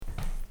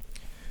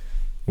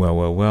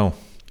Well.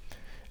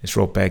 It's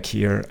Rob Begg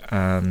here,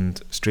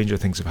 and stranger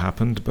things have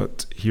happened,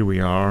 but here we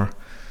are,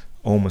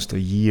 almost a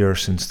year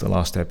since the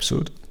last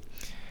episode,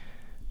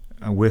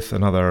 with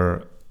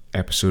another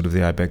episode of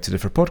the I Beg to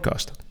Differ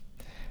podcast.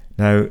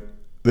 Now,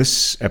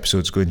 this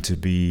episode is going to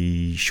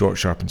be short,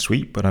 sharp, and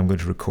sweet, but I'm going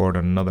to record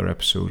another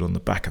episode on the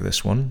back of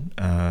this one,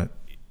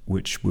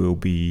 which will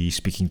be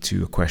speaking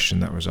to a question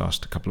that was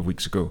asked a couple of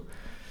weeks ago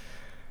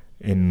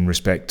in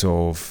respect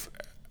of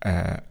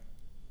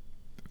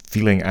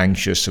feeling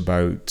anxious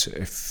about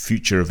a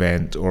future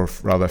event, or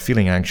rather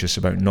feeling anxious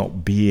about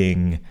not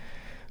being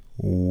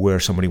where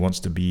somebody wants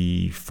to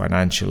be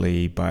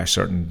financially by a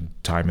certain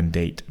time and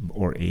date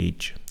or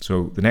age.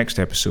 So the next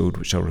episode,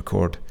 which I'll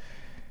record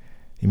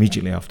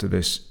immediately after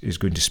this, is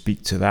going to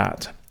speak to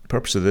that. The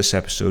purpose of this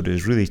episode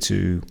is really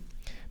to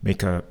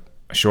make a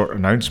short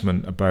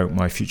announcement about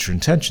my future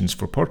intentions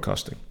for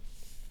podcasting,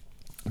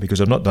 because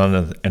I've not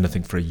done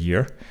anything for a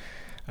year,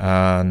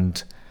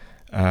 and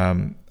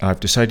I've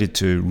decided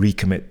to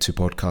recommit to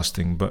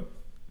podcasting, but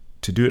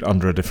to do it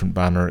under a different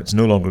banner. It's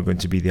no longer going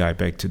to be the I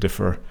Beg to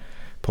Differ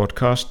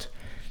podcast.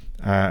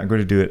 I'm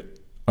going to do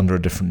it under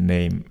a different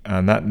name,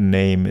 and that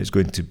name is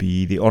going to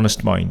be The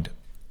Honest Mind.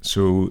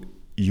 So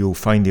you'll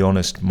find The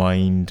Honest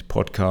Mind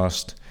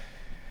podcast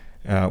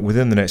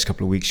within the next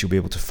couple of weeks. You'll be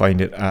able to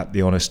find it at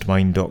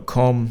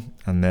thehonestmind.com,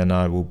 and then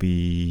I will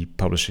be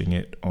publishing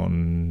it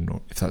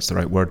on, if that's the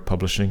right word,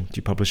 publishing. Do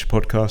you publish a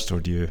podcast,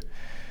 or do you...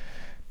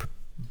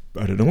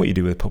 I don't know what you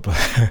do with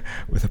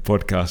with a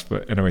podcast,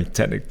 but anyway,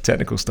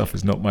 technical stuff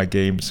is not my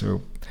game,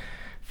 so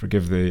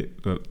forgive the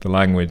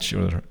language.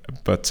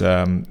 But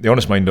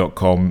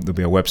thehonestmind.com, there'll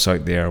be a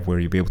website there where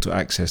you'll be able to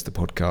access the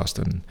podcast,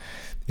 and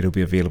it'll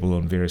be available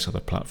on various other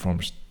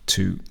platforms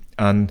too.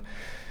 And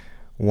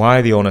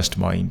why The Honest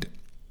Mind?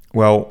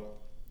 Well,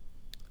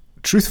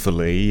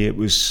 truthfully, it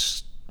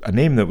was a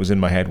name that was in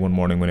my head one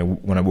morning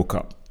when I woke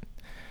up,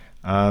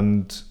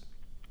 and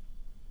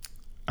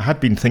I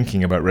had been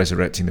thinking about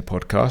resurrecting the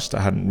podcast.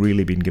 I hadn't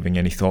really been giving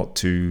any thought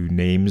to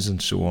names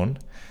and so on,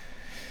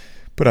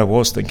 but I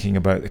was thinking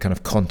about the kind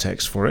of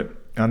context for it.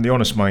 And The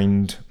Honest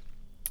Mind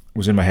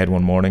was in my head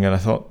one morning, and I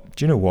thought,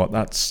 do you know what?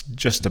 That's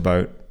just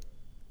about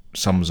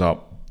sums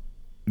up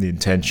the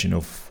intention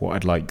of what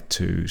I'd like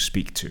to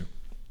speak to.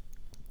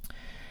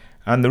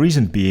 And the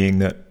reason being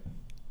that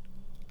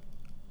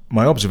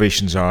my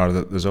observations are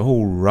that there's a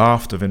whole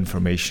raft of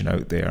information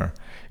out there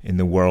in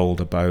the world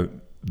about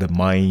the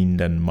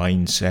mind and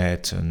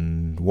mindset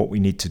and what we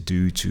need to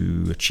do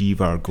to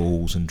achieve our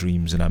goals and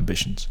dreams and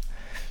ambitions.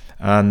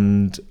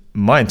 And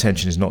my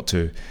intention is not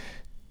to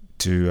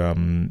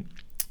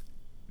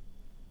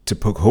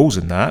poke holes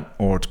in that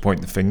or to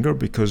point the finger,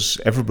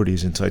 because everybody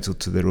is entitled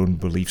to their own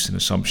beliefs and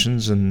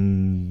assumptions,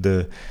 and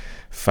the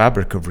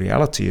fabric of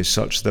reality is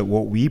such that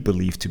what we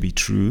believe to be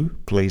true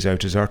plays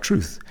out as our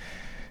truth,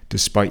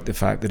 despite the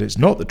fact that it's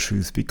not the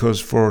truth,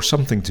 because for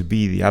something to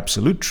be the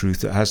absolute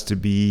truth, it has to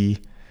be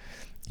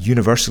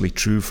universally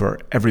true for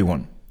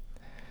everyone.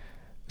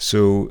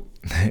 So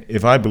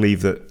if I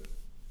believe that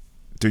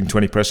doing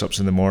 20 press-ups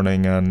in the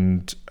morning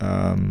and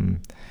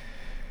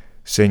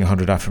saying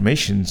 100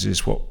 affirmations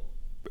is what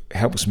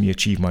helps me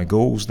achieve my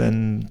goals,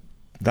 then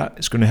that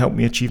is going to help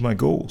me achieve my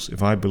goals.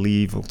 If I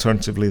believe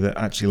alternatively that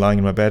actually lying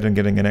in my bed and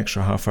getting an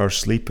extra half hour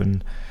sleep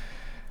and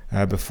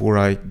before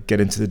I get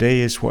into the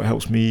day is what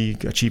helps me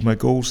achieve my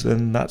goals,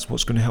 then that's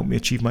what's going to help me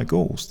achieve my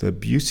goals. The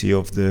beauty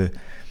of the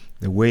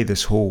way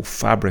this whole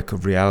fabric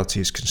of reality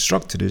is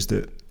constructed is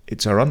that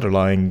it's our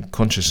underlying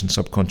conscious and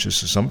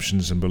subconscious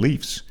assumptions and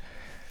beliefs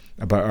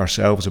about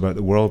ourselves, about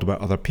the world, about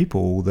other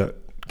people that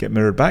get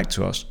mirrored back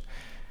to us.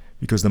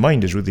 Because the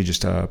mind is really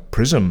just a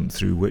prism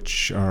through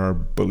which our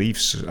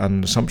beliefs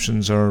and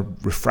assumptions are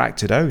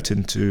refracted out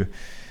into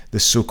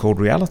this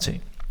so-called reality.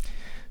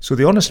 So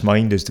The Honest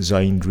Mind is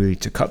designed really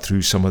to cut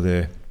through some of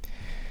the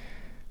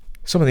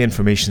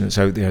information that's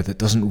out there that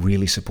doesn't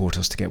really support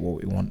us to get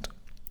what we want,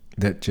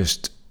 that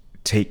just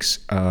takes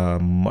a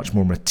much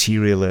more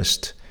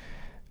materialist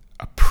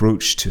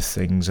approach to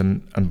things.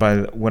 And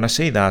when I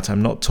say that,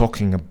 I'm not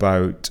talking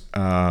about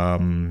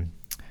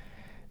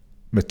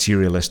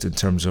materialist in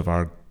terms of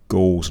our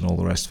goals and all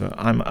the rest of it.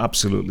 I'm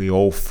absolutely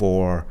all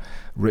for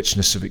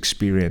richness of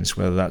experience,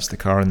 whether that's the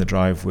car in the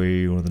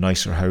driveway or the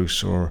nicer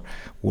house or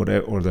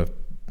whatever, or the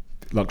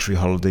luxury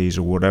holidays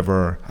or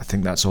whatever. I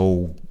think that's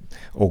all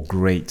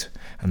great,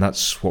 and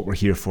that's what we're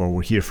here for.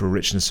 We're here for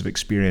richness of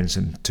experience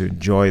and to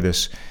enjoy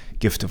this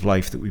gift of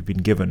life that we've been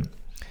given.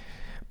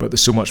 But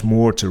there's so much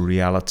more to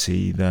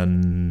reality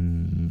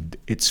than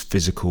its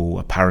physical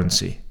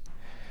apparency.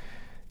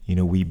 You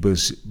know, we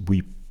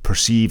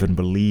perceive and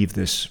believe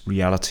this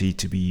reality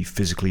to be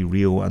physically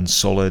real and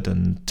solid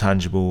and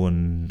tangible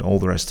and all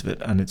the rest of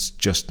it, and it's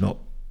just not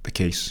the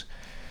case.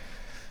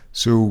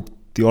 So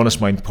the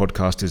Honest Mind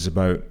podcast is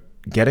about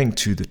getting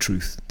to the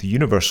truth, the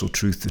universal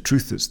truth, the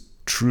truth that's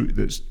true,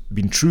 that's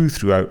been true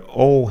throughout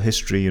all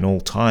history and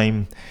all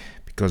time,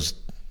 because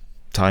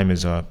time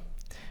is a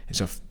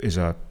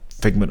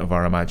figment of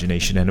our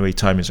imagination anyway.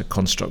 Time is a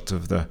construct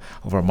of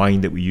our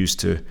mind that we use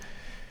to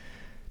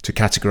to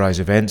categorize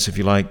events, if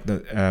you like,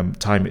 that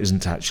time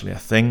isn't actually a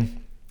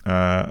thing.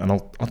 And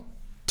I'll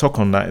talk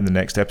on that in the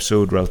next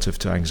episode relative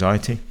to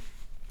anxiety.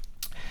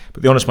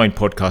 But the Honest Mind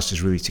podcast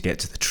is really to get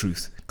to the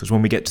truth, because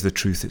when we get to the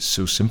truth, it's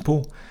so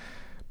simple.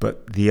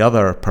 But the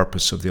other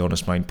purpose of the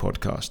Honest Mind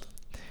podcast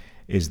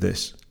is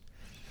this.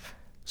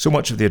 So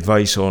much of the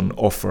advice on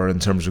offer in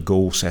terms of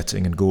goal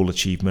setting and goal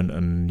achievement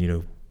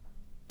and,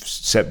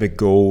 set big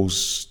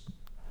goals,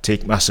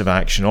 take massive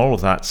action, all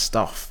of that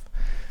stuff,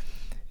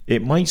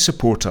 it might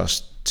support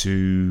us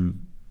to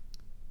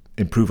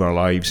improve our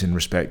lives in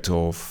respect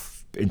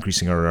of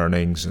increasing our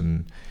earnings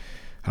and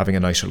having a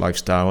nicer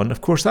lifestyle. And of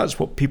course, that's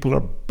what people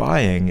are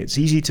buying. It's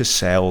easy to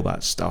sell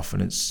that stuff,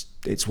 and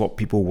it's what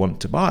people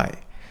want to buy.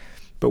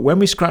 But when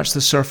we scratch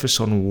the surface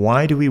on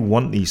why do we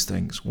want these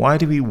things, why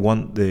do we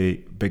want the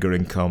bigger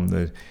income,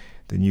 the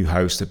new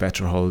house, the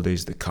better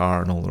holidays, the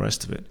car, and all the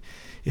rest of it,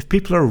 if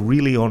people are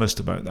really honest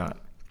about that,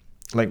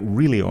 like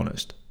really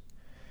honest,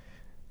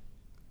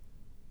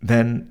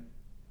 then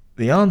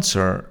the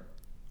answer,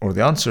 or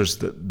the answers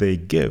that they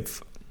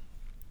give,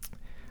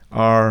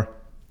 are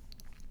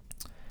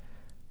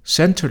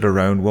centered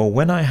around, well,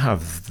 when I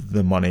have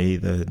the money,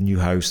 the new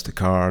house, the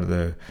car,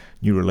 the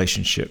new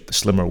relationship, the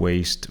slimmer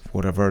waist,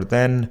 whatever,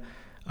 then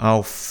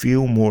I'll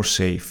feel more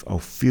safe, I'll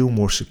feel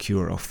more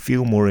secure, I'll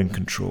feel more in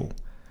control.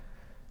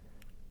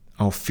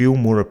 I'll feel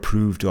more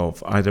approved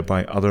of, either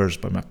by others,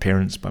 by my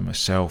parents, by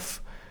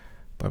myself,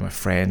 by my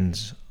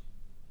friends.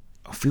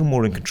 I'll feel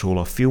more in control,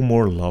 I'll feel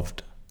more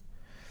loved.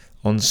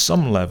 On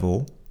some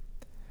level,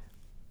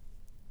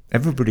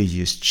 everybody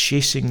is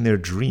chasing their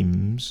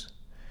dreams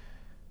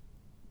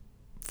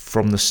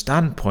from the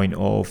standpoint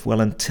of, well,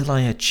 until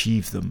I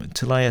achieve them,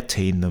 until I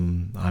attain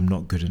them, I'm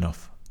not good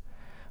enough.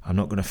 I'm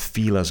not going to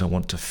feel as I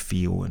want to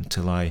feel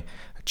until I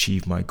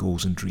achieve my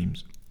goals and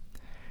dreams.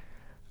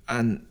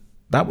 And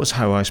that was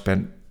how I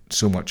spent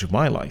so much of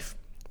my life.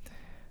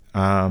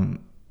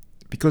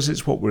 Because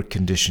it's what we're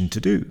conditioned to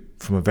do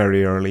from a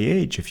very early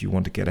age. If you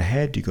want to get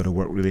ahead, you've got to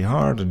work really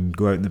hard and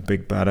go out in the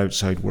big bad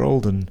outside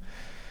world and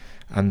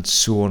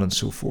so on and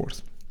so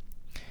forth.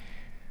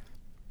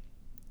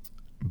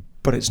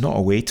 But it's not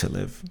a way to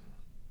live.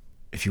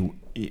 It's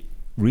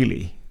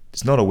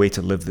not a way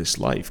to live this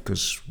life,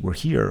 because we're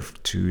here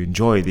to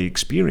enjoy the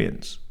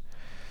experience.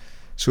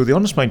 So the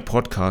Honest Mind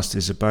podcast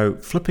is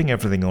about flipping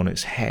everything on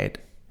its head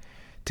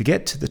to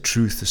get to the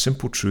truth, the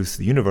simple truth,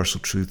 the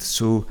universal truth.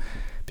 So,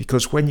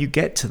 because when you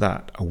get to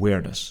that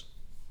awareness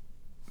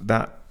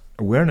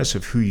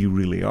of who you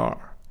really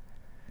are,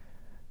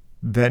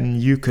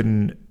 then you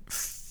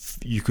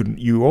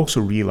also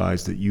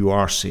realize that you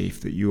are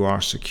safe, that you are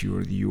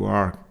secure, that you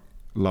are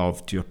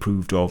loved, you're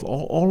approved of.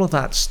 All of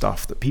that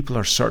stuff that people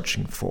are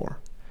searching for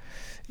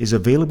is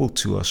available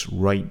to us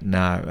right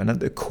now. And at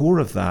the core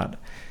of that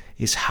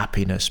is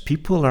happiness.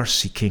 People are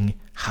seeking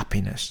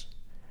happiness.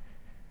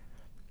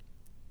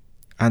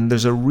 And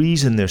there's a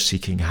reason they're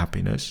seeking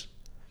happiness.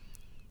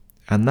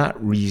 And that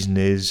reason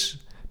is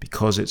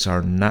because it's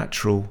our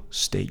natural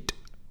state.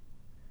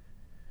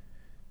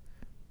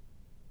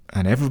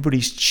 And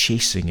everybody's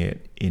chasing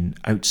it in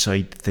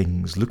outside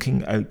things,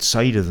 looking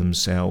outside of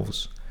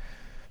themselves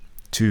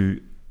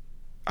to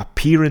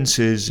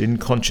appearances in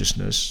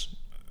consciousness.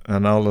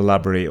 And I'll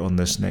elaborate on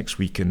this next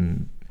week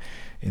in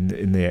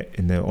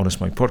the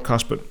Honest Mind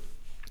podcast. But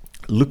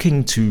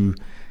looking to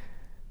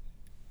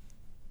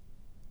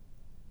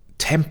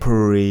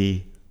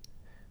temporary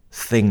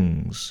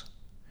things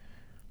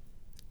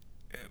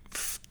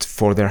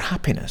for their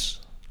happiness,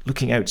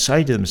 looking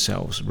outside of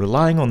themselves,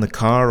 relying on the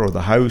car or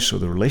the house or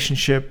the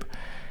relationship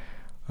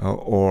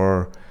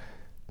or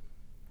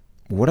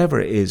whatever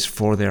it is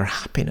for their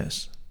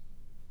happiness.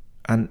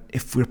 And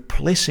if we're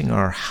placing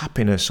our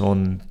happiness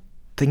on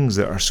things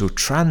that are so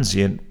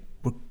transient,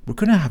 we're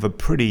going to have a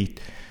pretty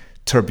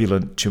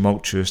turbulent,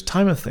 tumultuous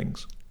time of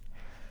things.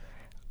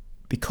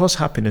 Because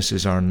happiness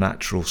is our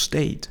natural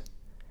state,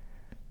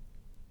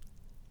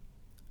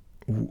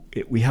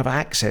 we have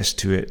access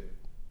to it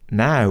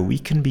now. We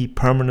can be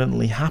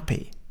permanently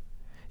happy,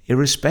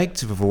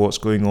 irrespective of what's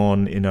going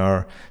on in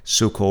our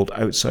so-called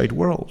outside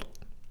world.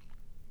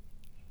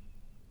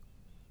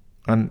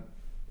 And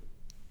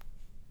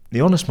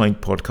the Honest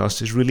Mind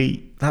podcast is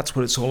really, that's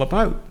what it's all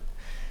about.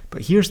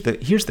 But here's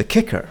the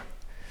kicker.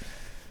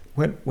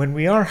 When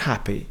we are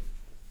happy,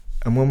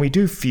 and when we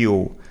do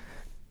feel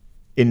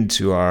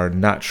into our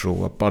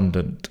natural,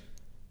 abundant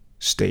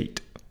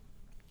state,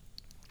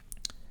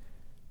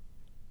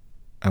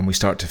 and we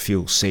start to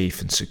feel safe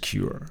and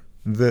secure,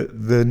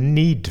 the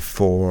need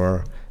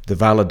for the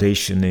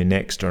validation in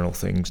external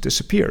things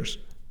disappears.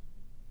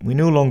 We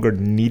no longer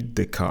need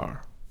the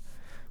car.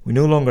 We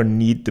no longer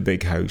need the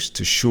big house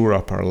to shore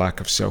up our lack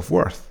of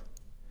self-worth.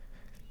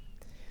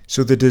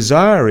 So the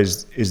desire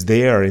is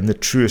there in the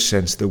truest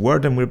sense of the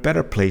word, and we're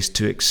better placed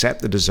to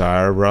accept the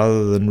desire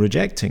rather than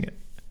rejecting it.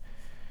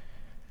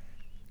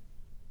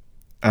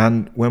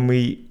 And when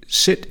we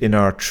sit in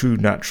our true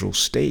natural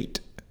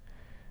state,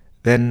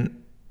 then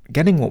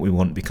getting what we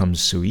want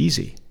becomes so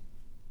easy,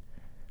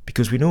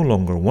 because we no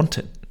longer want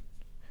it.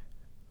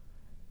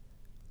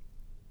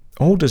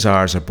 All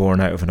desires are born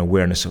out of an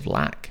awareness of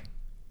lack,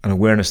 an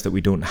awareness that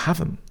we don't have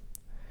them.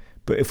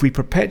 But if we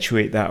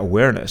perpetuate that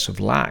awareness of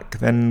lack,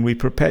 then we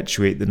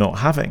perpetuate the not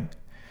having.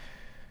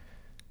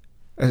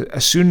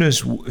 As soon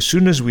as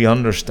we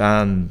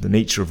understand the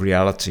nature of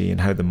reality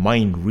and how the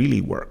mind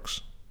really works,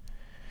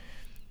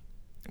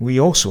 we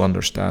also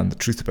understand the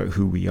truth about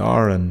who we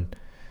are and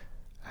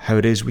how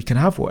it is we can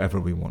have whatever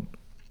we want.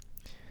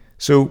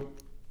 So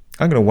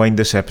I'm going to wind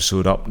this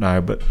episode up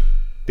now, but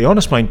the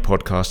Honest Mind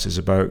podcast is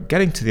about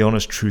getting to the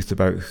honest truth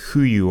about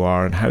who you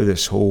are and how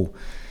this whole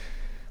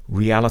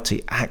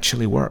reality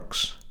actually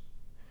works.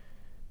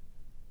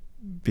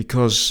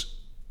 Because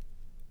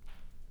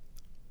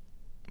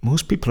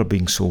most people are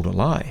being sold a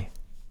lie.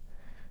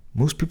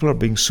 Most people are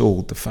being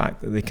sold the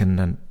fact that they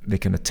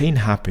can attain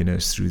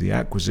happiness through the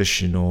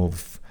acquisition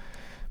of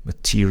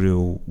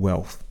material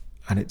wealth,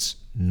 and it's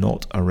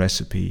not a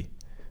recipe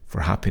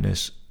for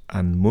happiness,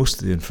 and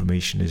most of the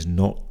information is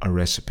not a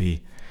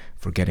recipe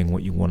for getting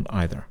what you want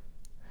either.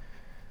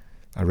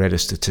 I read a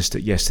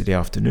statistic yesterday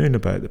afternoon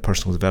about the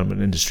personal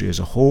development industry as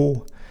a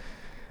whole,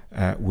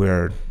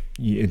 where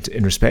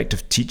in respect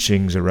of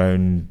teachings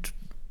around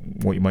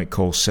what you might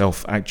call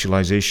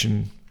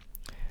self-actualization,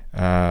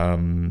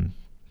 and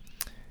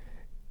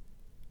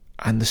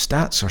the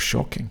stats are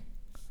shocking.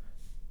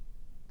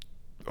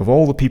 Of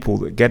all the people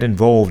that get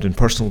involved in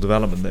personal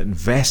development, that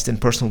invest in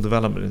personal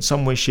development in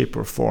some way, shape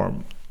or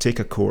form, take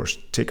a course,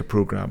 take a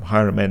program,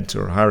 hire a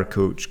mentor, hire a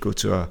coach, go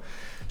to a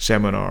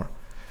seminar,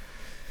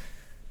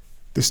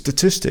 the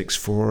statistics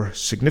for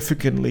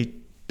significantly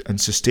and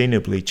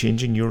sustainably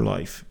changing your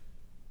life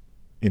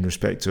in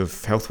respect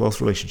of health,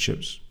 wealth,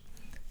 relationships,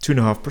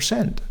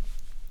 2.5%.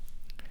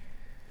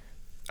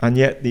 And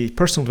yet the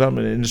personal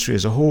development industry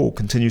as a whole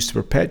continues to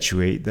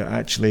perpetuate that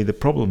actually the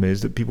problem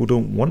is that people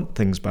don't want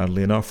things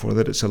badly enough, or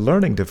that it's a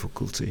learning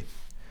difficulty.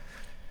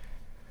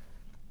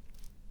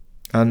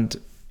 And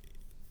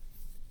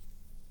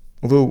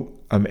although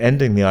I'm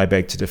ending the I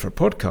Beg to Differ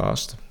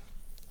podcast,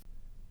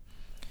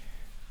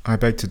 I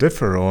beg to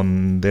differ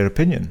on their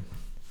opinion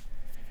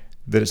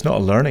that it's not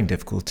a learning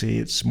difficulty,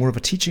 it's more of a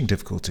teaching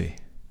difficulty.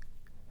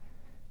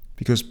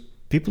 Because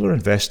people are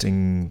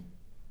investing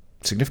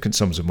significant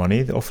sums of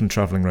money, they're often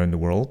traveling around the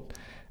world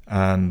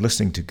and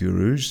listening to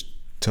gurus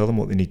tell them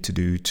what they need to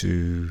do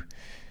to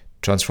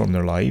transform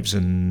their lives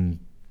and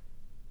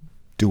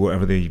do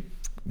whatever they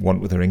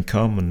want with their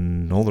income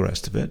and all the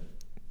rest of it.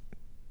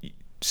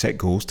 Set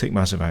goals, take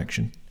massive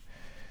action.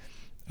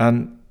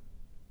 And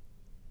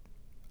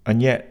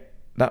yet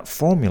that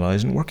formula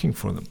isn't working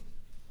for them.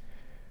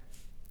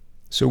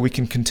 So we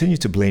can continue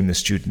to blame the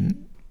student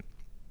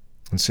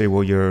and say,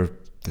 well,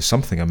 there's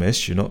something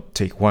amiss. You're not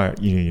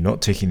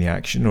taking the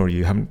action, or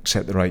you haven't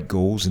set the right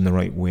goals in the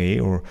right way,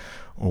 or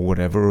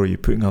whatever, or you're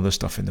putting other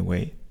stuff in the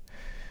way.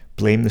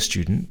 Blame the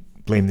student,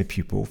 blame the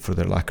pupil for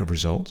their lack of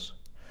results.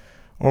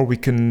 Or we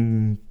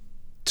can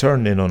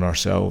turn in on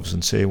ourselves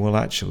and say, well,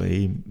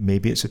 actually,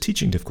 maybe it's a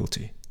teaching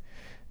difficulty.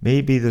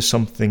 Maybe there's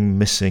something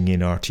missing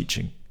in our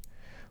teaching.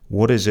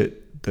 What is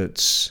it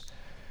that's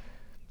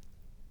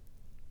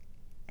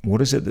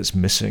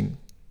missing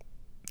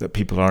that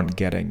people aren't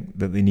getting,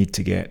 that they need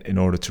to get in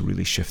order to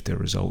really shift their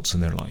results in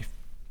their life?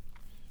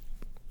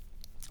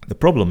 The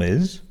problem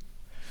is,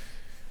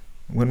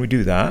 when we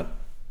do that,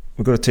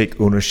 we've got to take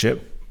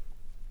ownership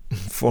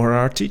for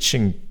our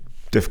teaching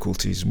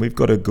difficulties. We've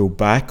got to go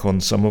back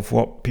on some of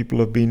what people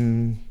have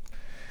been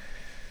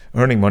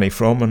earning money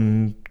from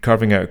and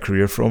carving out a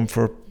career from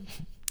for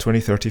 20,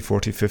 30,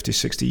 40, 50,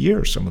 60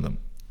 years, some of them.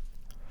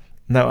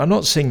 Now, I'm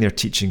not saying their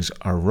teachings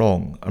are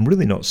wrong. I'm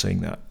really not saying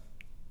that.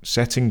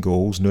 Setting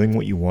goals, knowing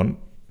what you want,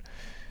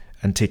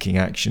 and taking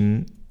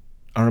action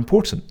are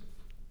important.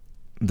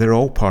 They're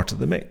all part of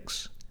the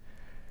mix.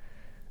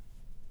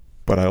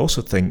 But I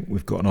also think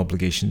we've got an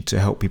obligation to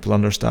help people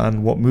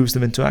understand what moves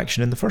them into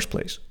action in the first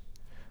place.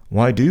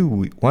 Why do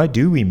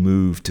we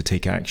move to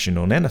take action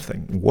on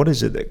anything? What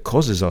is it that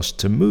causes us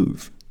to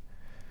move?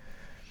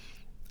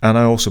 And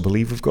I also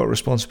believe we've got a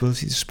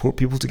responsibility to support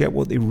people to get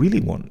what they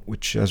really want,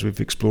 which, as we've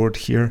explored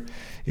here,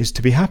 is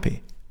to be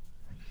happy.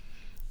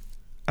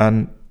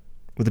 And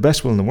with the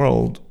best will in the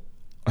world,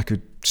 I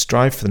could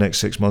strive for the next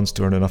 6 months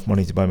to earn enough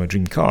money to buy my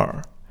dream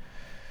car,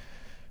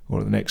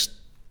 or the next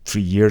 3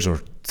 years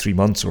or 3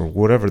 months or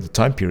whatever the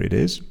time period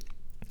is.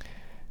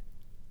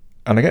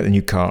 And I get the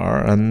new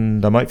car,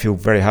 and I might feel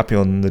very happy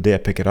on the day I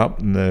pick it up,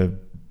 in the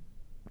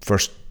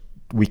first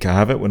week I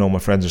have it, when all my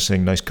friends are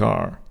saying, nice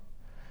car.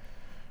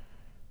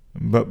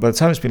 But by the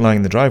time it's been lying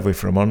in the driveway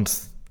for a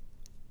month,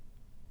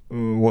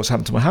 what's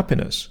happened to my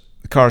happiness?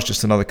 The car's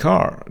just another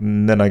car.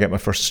 And then I get my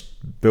first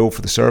bill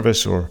for the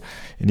service, or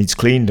it needs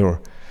cleaned,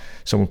 or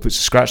someone puts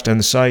a scratch down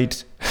the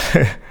side.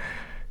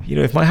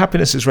 If my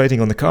happiness is riding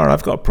on the car,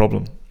 I've got a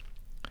problem.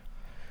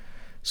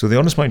 So the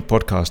Honest Mind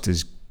podcast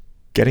is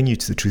getting you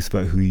to the truth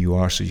about who you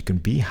are, so you can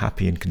be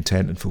happy and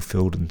content and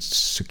fulfilled and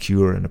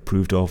secure and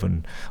approved of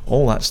and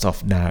all that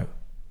stuff now.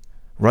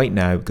 Right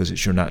now, because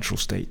it's your natural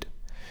state.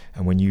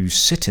 And when you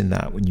sit in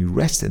that, when you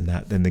rest in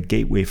that, then the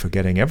gateway for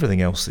getting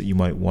everything else that you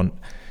might want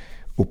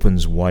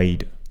opens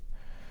wide.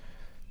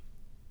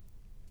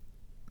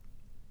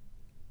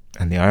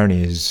 And the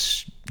irony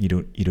is you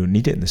don't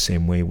need it in the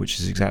same way, which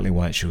is exactly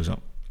why it shows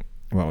up.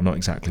 Well, not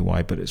exactly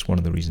why, but it's one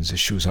of the reasons it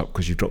shows up,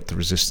 because you've dropped the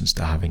resistance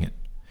to having it.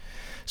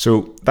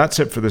 So that's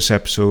it for this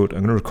episode.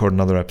 I'm going to record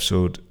another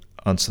episode,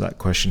 answer that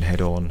question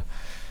head on.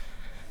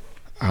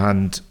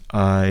 And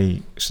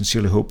I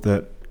sincerely hope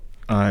that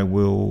I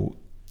will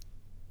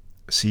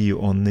see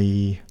you on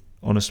the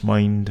Honest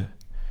Mind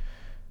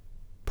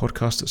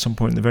podcast at some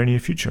point in the very near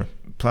future.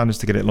 Plan is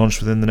to get it launched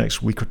within the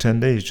next week or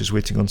 10 days, just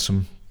waiting on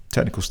some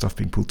technical stuff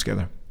being pulled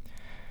together.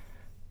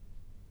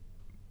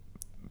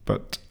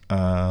 But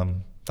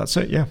that's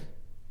it, yeah.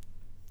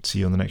 See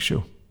you on the next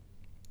show.